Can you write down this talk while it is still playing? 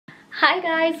Hi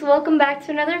guys, welcome back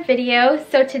to another video.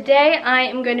 So today I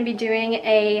am going to be doing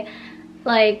a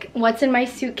what's in my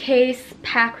suitcase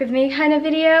pack with me kind of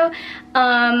video.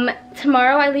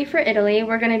 Tomorrow I leave for Italy.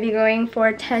 We're going to be going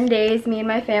for 10 days, me and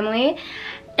my family,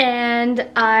 and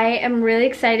I am really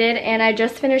excited, and I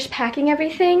just finished packing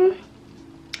everything.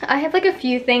 I have like a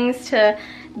few things to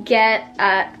get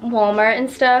at Walmart and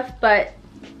stuff, but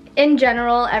in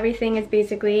general everything is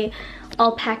basically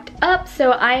all packed up,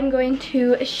 so I'm going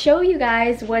to show you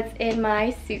guys what's in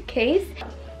my suitcase.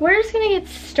 We're just gonna get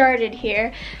started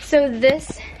here. So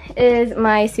this is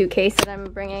my suitcase that I'm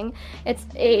bringing. It's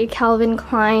a Calvin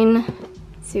Klein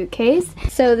suitcase.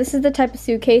 So this is the type of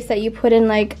suitcase that you put in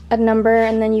like a number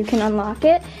and then you can unlock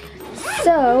it.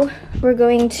 So we're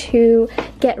going to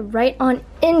get right on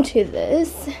into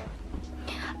this.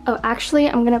 Oh, actually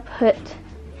I'm gonna put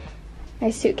my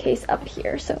suitcase up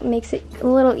here so it makes it a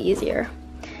little easier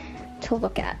to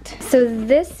look at. So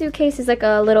this suitcase is like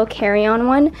a little carry-on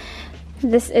one.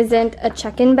 This isn't a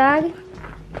check-in bag.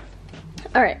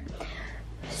 Alright,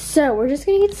 so we're just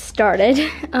gonna get started.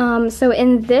 So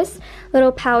in this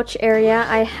little pouch area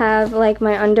I have like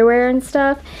my underwear and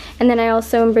stuff, and then I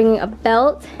also am bringing a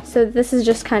belt. So this is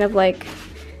just kind of like,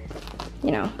 you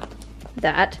know,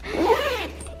 that.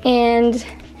 And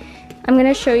I'm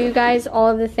gonna show you guys all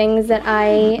of the things that I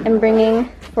am bringing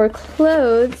for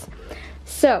clothes.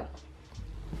 So,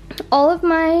 all of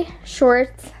my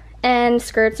shorts and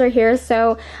skirts are here.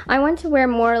 So, I want to wear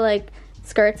more like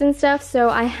skirts and stuff. So,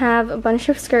 I have a bunch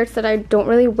of skirts that I don't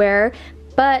really wear,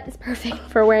 but it's perfect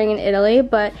for wearing in Italy.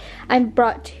 But I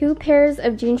brought 2 pairs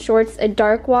of jean shorts, a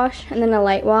dark wash and then a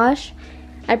light wash.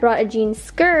 I brought a jean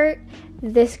skirt,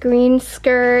 this green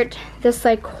skirt, this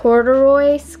like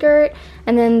corduroy skirt,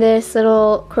 and then this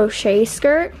little crochet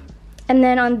skirt. And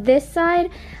then on this side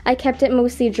I kept it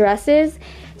mostly dresses.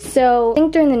 So I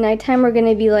think during the nighttime we're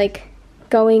gonna be like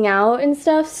going out and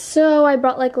stuff, so I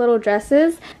brought like little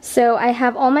dresses. So I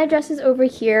have all my dresses over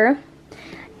here,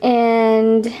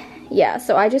 and yeah,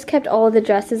 so I just kept all of the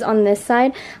dresses on this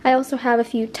side. I also have a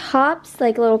few tops,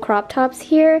 like little crop tops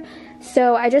here.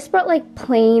 So I just brought like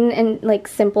plain and like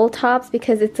simple tops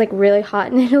because it's like really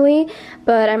hot in Italy.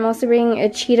 But I'm also bringing a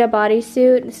cheetah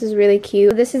bodysuit. This is really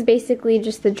cute. This is basically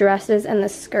just the dresses and the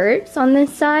skirts on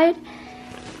this side.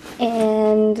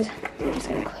 And I'm just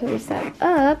gonna close that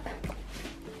up.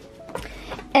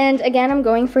 And again, I'm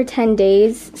going for 10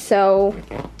 days, so,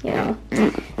 you know,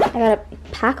 I gotta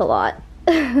pack a lot.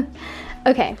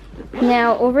 Okay,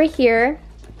 now over here,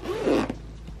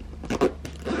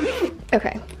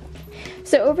 okay.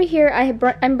 So over here,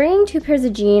 I'm bringing 2 pairs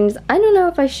of jeans. I don't know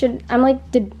if I should, I'm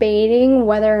like debating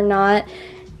whether or not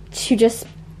to just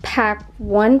pack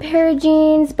 1 pair of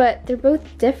jeans, but they're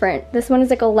both different. This one is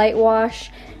like a light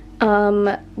wash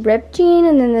ripped jean,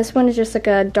 and then this one is just like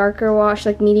a darker wash,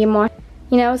 like medium wash.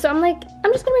 You know, so I'm like,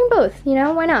 I'm just gonna bring both, you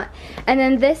know, why not? And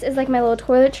then this is like my little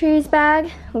toiletries bag,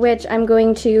 which I'm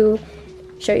going to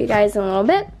show you guys in a little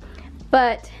bit.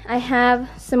 But I have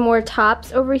some more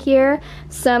tops over here.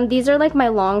 These are like my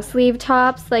long sleeve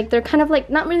tops. Like they're kind of like,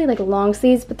 not really like long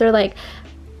sleeves, but they're like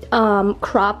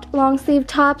cropped long sleeve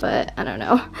tops, but I don't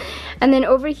know. And then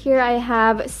over here I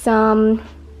have some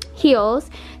heels.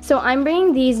 So I'm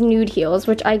bringing these nude heels,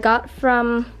 which I got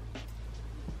from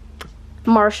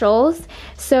Marshall's.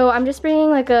 So I'm just bringing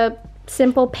like a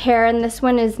simple pair, and this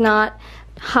one is not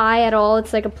high at all.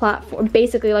 It's like a platform,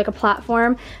 basically like a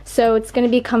platform, so it's going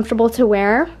to be comfortable to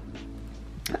wear.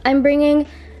 I'm bringing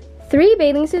 3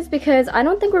 bathing suits because I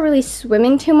don't think we're really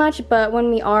swimming too much, but when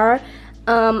we are,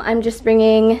 I'm just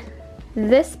bringing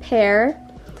this pair,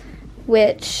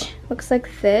 which looks like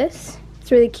this.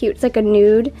 It's really cute. It's like a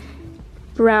nude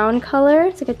brown color.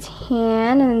 It's like a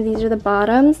tan, and these are the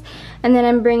bottoms. And then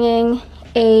I'm bringing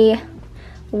a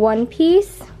one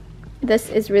piece. This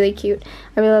is really cute.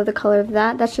 I really love the color of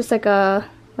that. That's just like a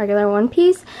regular one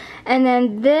piece. And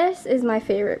then this is my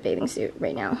favorite bathing suit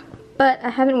right now. But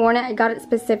I haven't worn it. I got it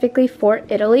specifically for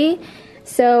Italy.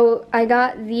 So I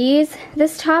got these.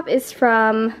 This top is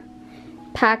from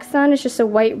PacSun. It's just a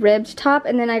white ribbed top.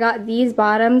 And then I got these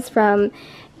bottoms from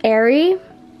Aerie,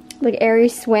 like Aerie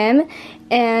Swim.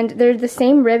 And they're the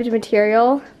same ribbed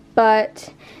material,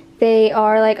 but they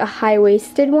are like a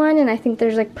high-waisted one, and I think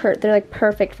there's like they're like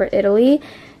perfect for Italy.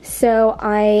 So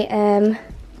I am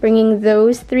bringing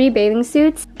those 3 bathing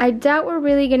suits. I doubt we're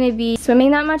really gonna be swimming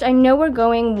that much. I know we're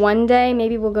going 1 day,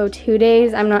 maybe we'll go 2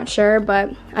 days, I'm not sure, but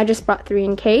I just brought 3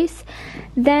 in case.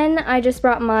 Then I just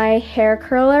brought my hair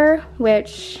curler,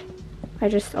 which I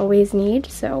just always need,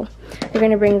 so we're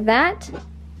gonna bring that.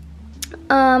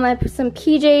 I put some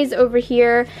PJs over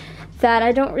here that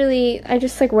I don't really, I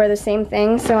just like wear the same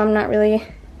thing, so I'm not really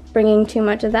bringing too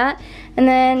much of that. And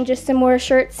then just some more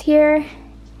shirts here.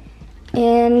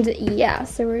 And yeah,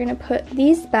 so we're gonna put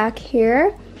these back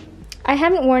here. I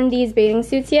haven't worn these bathing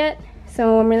suits yet,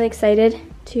 so I'm really excited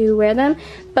to wear them.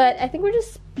 But I think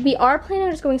we are planning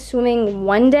on just going swimming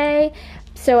one day.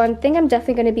 So I think I'm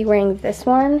definitely gonna be wearing this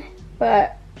one,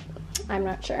 but I'm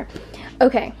not sure.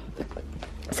 Okay,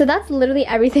 so that's literally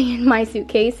everything in my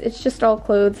suitcase. It's just all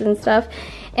clothes and stuff.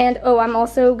 And oh, I'm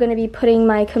also gonna be putting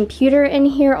my computer in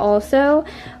here also,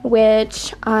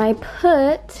 which I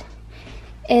put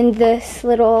in this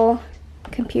little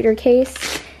computer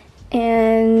case.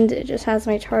 And it just has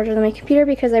my charger on my computer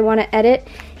because I wanna edit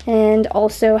and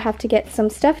also have to get some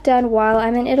stuff done while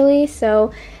I'm in Italy,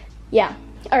 so yeah.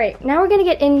 All right, now we're gonna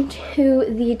get into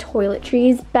the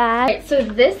toiletries bag. Right, so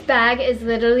this bag is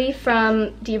literally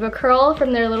from DEVACURL,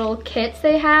 from their little kits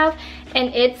they have,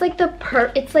 and it's like the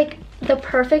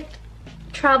perfect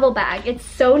travel bag. It's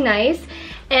so nice,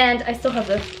 and I still have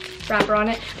the wrapper on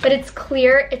it, but it's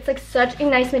clear. It's like such a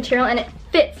nice material, and it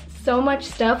fits so much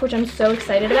stuff, which I'm so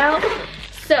excited about.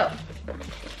 So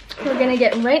we're gonna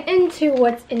get right into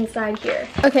what's inside here.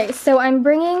 Okay, so I'm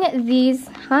bringing these,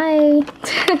 hi.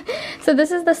 So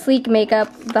this is the Sleek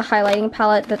Makeup, the highlighting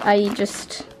palette that I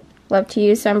just love to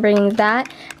use, so I'm bringing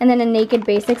that. And then a Naked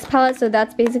Basics palette, so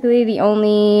that's basically the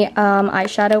only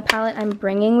eyeshadow palette I'm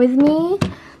bringing with me.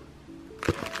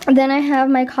 And then I have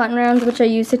my cotton rounds, which I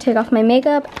use to take off my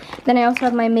makeup. Then I also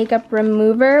have my makeup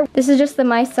remover. This is just the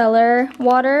micellar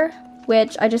water,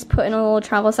 which I just put in a little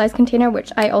travel size container,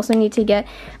 which I also need to get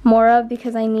more of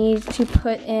because I need to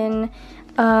put in,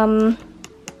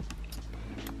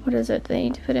 what is it that I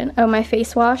need to put in? Oh, my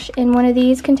face wash in one of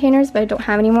these containers, but I don't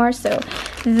have any more, so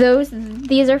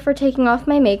these are for taking off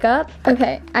my makeup.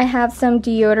 Okay, I have some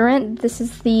deodorant. This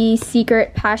is the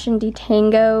Secret Passion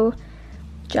Detango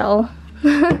Gel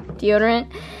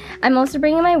deodorant. I'm also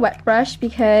bringing my wet brush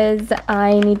because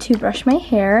I need to brush my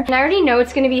hair. And I already know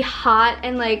it's gonna be hot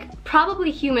and like probably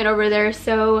humid over there,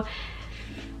 so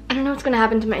I don't know what's gonna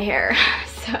happen to my hair.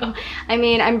 So, I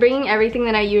mean, I'm bringing everything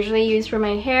that I usually use for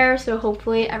my hair, so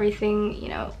hopefully everything, you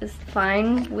know, is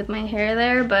fine with my hair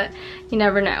there, but you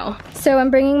never know. So I'm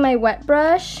bringing my wet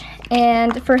brush,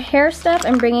 and for hair stuff,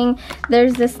 I'm bringing,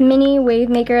 there's this mini Wave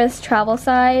Makers travel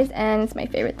size, and it's my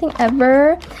favorite thing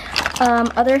ever.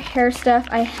 Other hair stuff,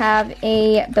 I have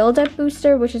a build-up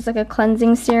booster, which is like a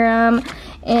cleansing serum,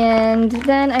 and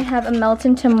then I have a Melt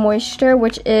Into Moisture,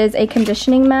 which is a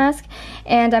conditioning mask.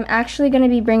 And I'm actually going to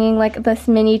be bringing like this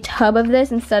mini tub of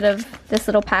this instead of this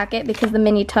little packet because the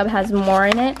mini tub has more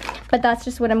in it. But that's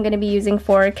just what I'm going to be using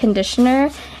for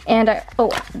conditioner. And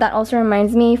that also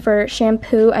reminds me, for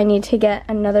shampoo, I need to get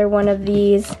another one of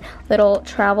these little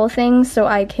travel things so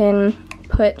I can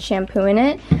put shampoo in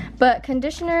it. But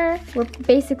conditioner, we're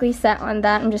basically set on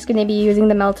that. I'm just going to be using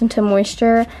the Melt Into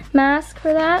Moisture mask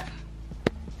for that.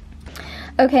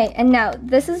 Okay, and now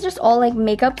this is just all like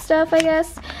makeup stuff, I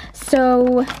guess.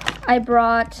 So I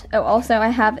brought, also I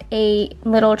have a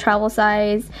little travel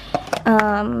size,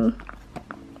 what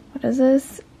is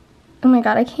this? Oh my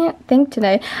god, I can't think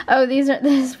today. Oh, this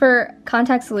is for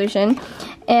contact solution.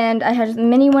 And I have a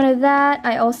mini one of that.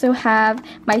 I also have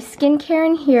my skincare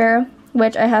in here,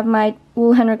 which I have my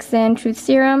Ole Henriksen Truth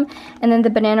Serum, and then the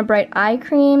Banana Bright Eye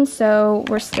Cream, so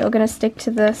we're still gonna stick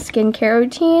to the skincare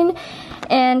routine.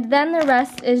 And then the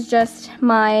rest is just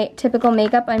my typical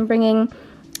makeup. I'm bringing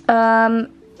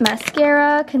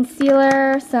mascara,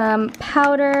 concealer, some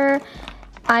powder,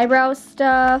 eyebrow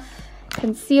stuff,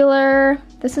 concealer.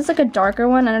 This is like a darker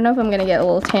one. I don't know if I'm gonna get a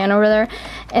little tan over there.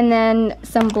 And then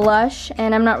some blush,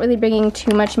 and I'm not really bringing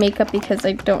too much makeup because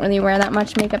I don't really wear that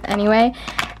much makeup anyway.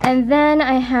 And then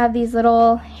I have these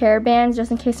little hair bands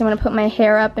just in case I want to put my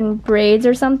hair up in braids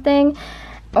or something,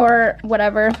 or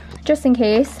whatever, just in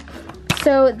case.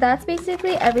 So that's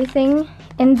basically everything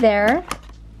in there.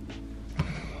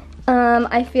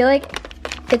 I feel like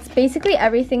it's basically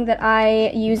everything that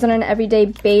I use on an everyday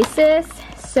basis,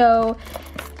 so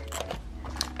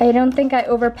I don't think I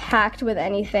overpacked with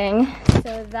anything.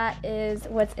 So that is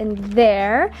what's in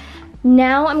there.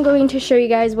 Now I'm going to show you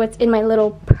guys what's in my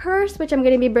little purse, which I'm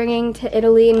going to be bringing to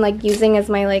Italy and like using as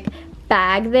my like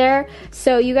bag there.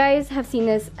 So you guys have seen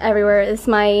this everywhere. It's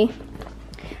my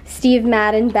Steve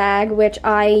Madden bag, which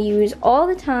I use all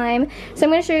the time. So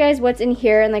I'm going to show you guys what's in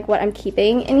here and like what I'm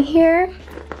keeping in here.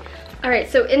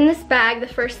 Alright, so in this bag, the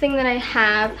first thing that I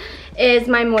have is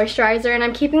my moisturizer, and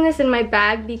I'm keeping this in my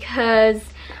bag because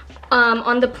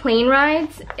on the plane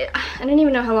rides, I don't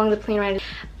even know how long the plane ride is,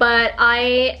 but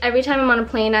every time I'm on a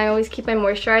plane, I always keep my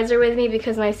moisturizer with me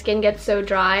because my skin gets so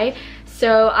dry.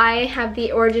 So I have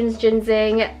the Origins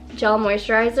Ginseng Gel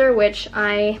Moisturizer, which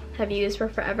I have used for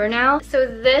forever now. So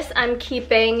this I'm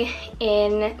keeping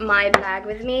in my bag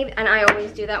with me, and I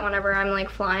always do that whenever I'm like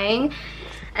flying.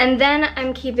 And then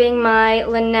I'm keeping my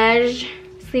Laneige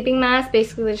sleeping mask,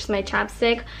 basically just my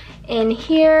chapstick, in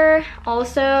here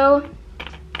also.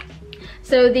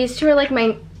 So these two are like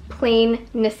my plain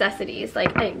necessities.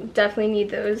 Like I definitely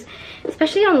need those,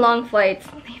 especially on long flights.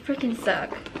 They freaking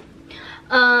suck.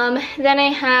 Then I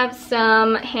have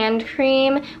some hand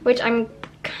cream, which I'm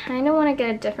kind of want to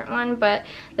get a different one, but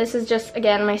this is just,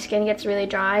 again, my skin gets really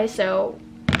dry, so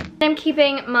I'm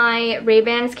keeping my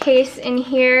Ray-Bans case in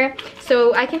here,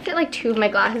 so I can fit like 2 of my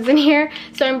glasses in here.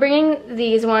 So I'm bringing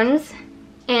these ones,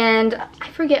 and I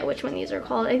forget which one these are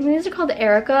called. I think these are called the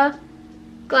Erica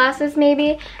glasses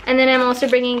maybe. And then I'm also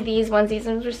bringing these ones. These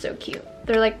ones are so cute.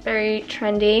 They're like very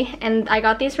trendy, and I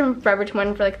got these from Forever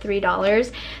 21 for like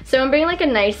 $3. So I'm bringing like a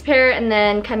nice pair and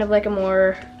then kind of like a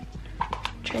more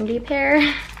trendy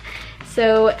pair.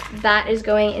 So that is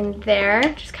going in there,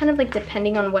 just kind of like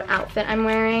depending on what outfit I'm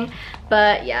wearing.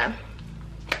 But yeah,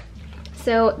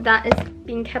 so that is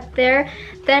being kept there.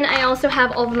 Then I also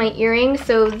have all of my earrings.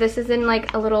 So this is in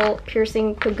like a little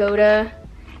piercing pagoda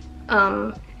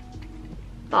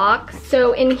box.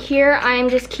 So in here I'm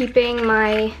just keeping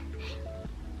my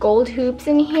gold hoops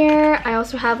in here. I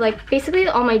also have like basically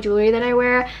all my jewelry that I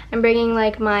wear. I'm bringing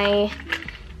like my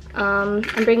I'm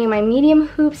bringing my medium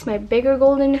hoops, my bigger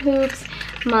golden hoops,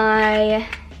 my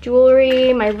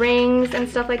jewelry, my rings and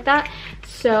stuff like that.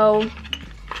 So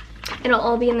it'll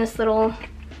all be in this little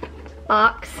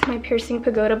box, my piercing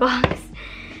pagoda box.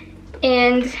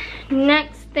 And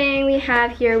next thing we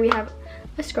have here, we have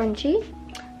a scrunchie.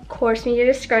 Of course we need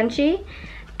a scrunchie.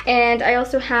 And I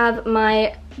also have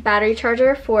my battery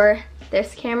charger for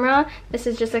this camera. This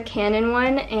is just a Canon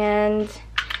one, and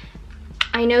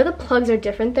I know the plugs are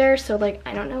different there, so like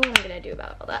I don't know what I'm gonna do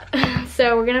about all that.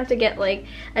 So we're gonna have to get like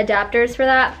adapters for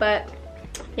that, but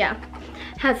yeah.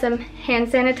 Have some hand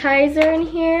sanitizer in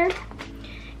here.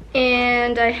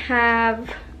 And I have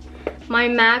my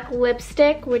MAC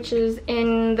lipstick, which is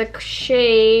in the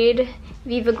shade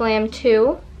Viva Glam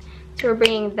 2. So we're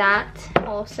bringing that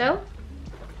also.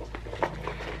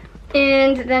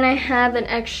 And then I have an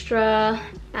extra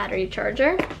battery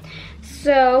charger.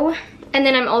 So, and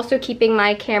then I'm also keeping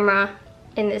my camera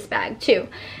in this bag too.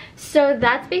 So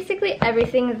that's basically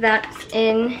everything that's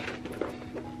in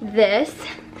this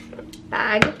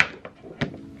bag.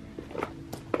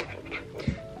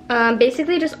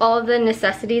 Basically just all of the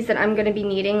necessities that I'm gonna be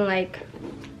needing like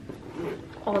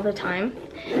all the time.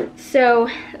 So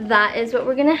that is what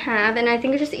we're gonna have, and I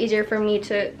think it's just easier for me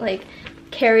to like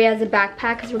carry as a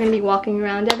backpack because we're gonna be walking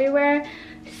around everywhere.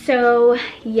 So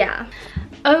yeah.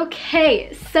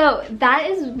 Okay, so that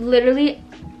is literally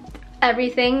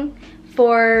everything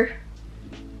for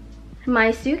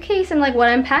my suitcase and like what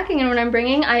I'm packing and what I'm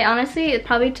bringing. I honestly, it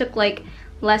probably took like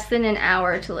less than an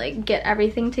hour to like get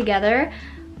everything together,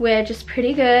 which is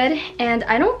pretty good. And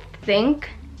I don't think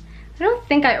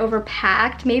I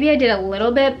overpacked. Maybe I did a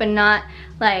little bit, but not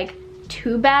like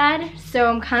too bad. So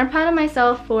I'm kind of proud of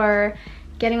myself for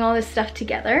getting all this stuff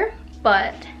together.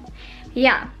 But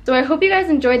yeah, so I hope you guys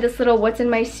enjoyed this little what's in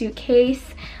my suitcase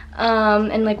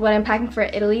and like what I'm packing for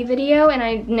Italy video. And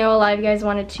I know a lot of you guys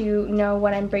wanted to know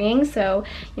what I'm bringing, so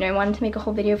you know, I wanted to make a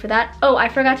whole video for that. Oh, I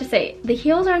forgot to say, the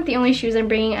heels aren't the only shoes I'm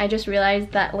bringing. I just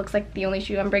realized that looks like the only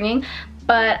shoe I'm bringing,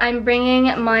 but I'm bringing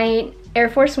my Air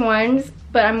Force Ones,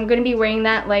 but I'm gonna be wearing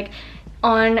that like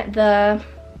on the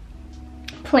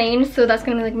plane, so that's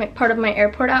gonna be like part of my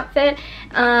airport outfit.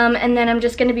 And then I'm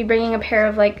just gonna be bringing a pair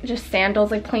of like just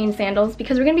sandals, like plain sandals,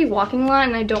 because we're gonna be walking a lot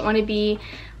and I don't want to be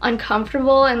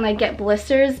uncomfortable and like get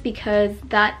blisters, because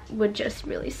that would just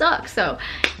really suck. So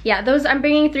yeah, those, I'm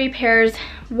bringing 3 pairs,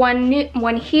 one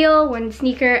heel, one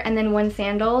sneaker, and then 1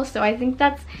 sandal. So I think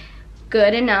that's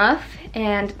good enough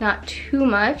and not too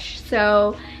much.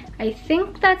 So I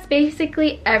think that's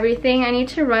basically everything. I need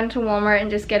to run to Walmart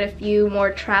and just get a few more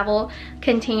travel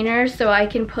containers so I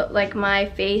can put like my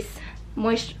face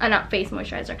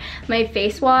moisturizer, my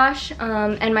face wash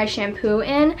and my shampoo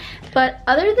in. But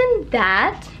other than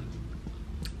that,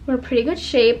 we're in pretty good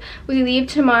shape. We leave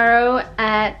tomorrow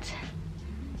at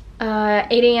 8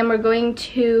 a.m. We're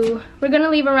gonna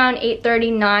leave around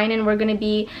 8:39, and we're gonna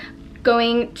be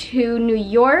going to New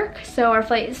York. So our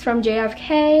flight is from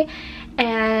JFK,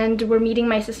 and we're meeting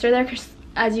my sister there because,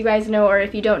 as you guys know, or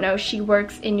if you don't know, she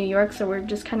works in New York. So we're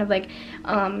just kind of like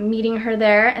meeting her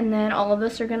there, and then all of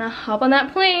us are gonna hop on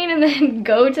that plane and then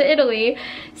go to Italy.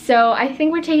 So I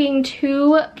think we're taking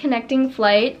 2 connecting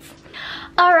flights.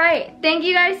 Alright, thank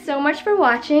you guys so much for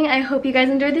watching. I hope you guys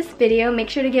enjoyed this video. Make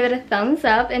sure to give it a thumbs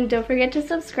up and don't forget to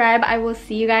subscribe. I will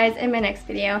see you guys in my next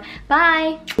video.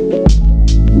 Bye!